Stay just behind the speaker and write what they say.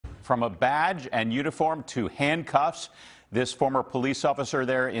From a badge and uniform to handcuffs, this former police officer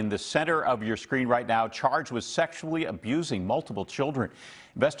there in the center of your screen right now, charged with sexually abusing multiple children.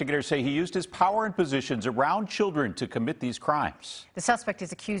 Investigators say he used his power and positions around children to commit these crimes. The suspect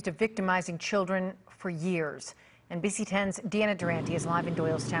is accused of victimizing children for years. NBC10's Deanna Durante is live in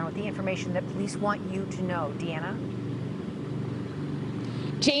Doylestown with the information that police want you to know. Deanna?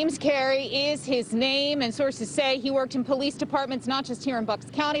 James Carey is his name, and sources say he worked in police departments not just here in Bucks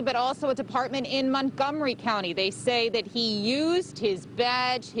County, but also a department in Montgomery County. They say that he used his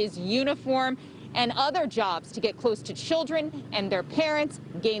badge, his uniform, and other jobs to get close to children and their parents,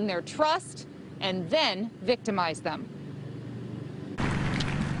 gain their trust, and then victimize them.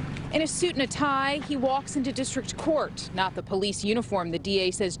 In a suit and a tie, he walks into district court. Not the police uniform the DA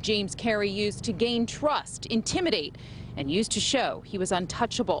says James Carey used to gain trust, intimidate, and used to show he was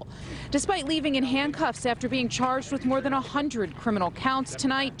untouchable. Despite leaving in handcuffs after being charged with more than 100 criminal counts,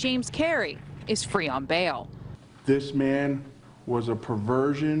 tonight James Carey is free on bail. This man was a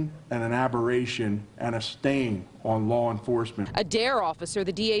perversion and an aberration and a stain on law enforcement. A DARE officer,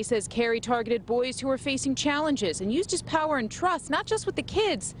 the DA says Carey targeted boys who were facing challenges and used his power and trust, not just with the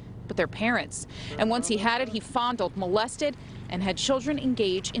kids, but their parents. And once he had it, he fondled, molested, and had children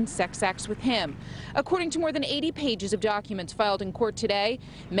engage in sex acts with him. According to more than 80 pages of documents filed in court today,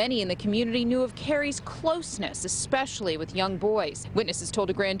 many in the community knew of Carey's closeness, especially with young boys. Witnesses told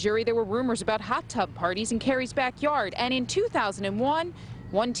a grand jury there were rumors about hot tub parties in Carey's backyard, and in 2001,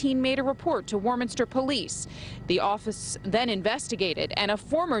 one teen made a report to Warminster Police. The office then investigated, and a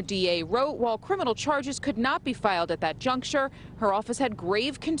former DA wrote while criminal charges could not be filed at that juncture, her office had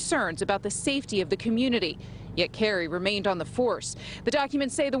grave concerns about the safety of the community. Yet Carey remained on the force. The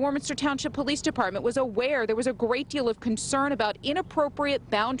documents say the Warminster Township Police Department was aware there was a great deal of concern about inappropriate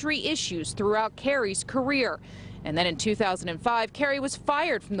boundary issues throughout Carey's career. And then in 2005, Carey was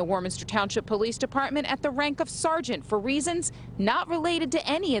fired from the Warminster Township Police Department at the rank of sergeant for reasons not related to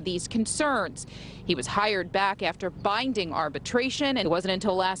any of these concerns. He was hired back after binding arbitration, and it wasn't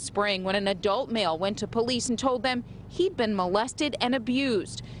until last spring when an adult male went to police and told them he'd been molested and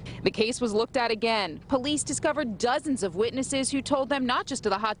abused. The case was looked at again. Police discovered dozens of witnesses who told them not just to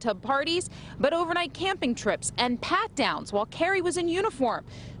the hot tub parties, but overnight camping trips and pat-downs while Carey was in uniform,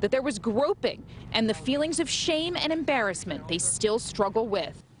 that there was groping and the feelings of shame and embarrassment they still struggle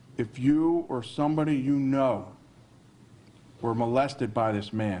with. If you or somebody you know were molested by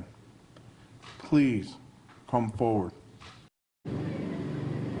this man, please come forward.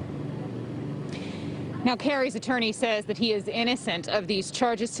 Now, Carey's attorney says that he is innocent of these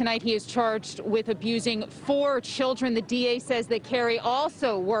charges. Tonight, he is charged with abusing 4 children. The DA says that Carey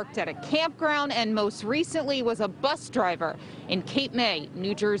also worked at a campground and most recently was a bus driver in Cape May,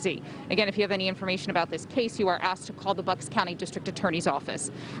 New Jersey. Again, if you have any information about this case, you are asked to call the Bucks County District Attorney's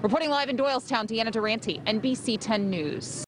Office. Reporting live in Doylestown, Deanna Durante, NBC 10 News.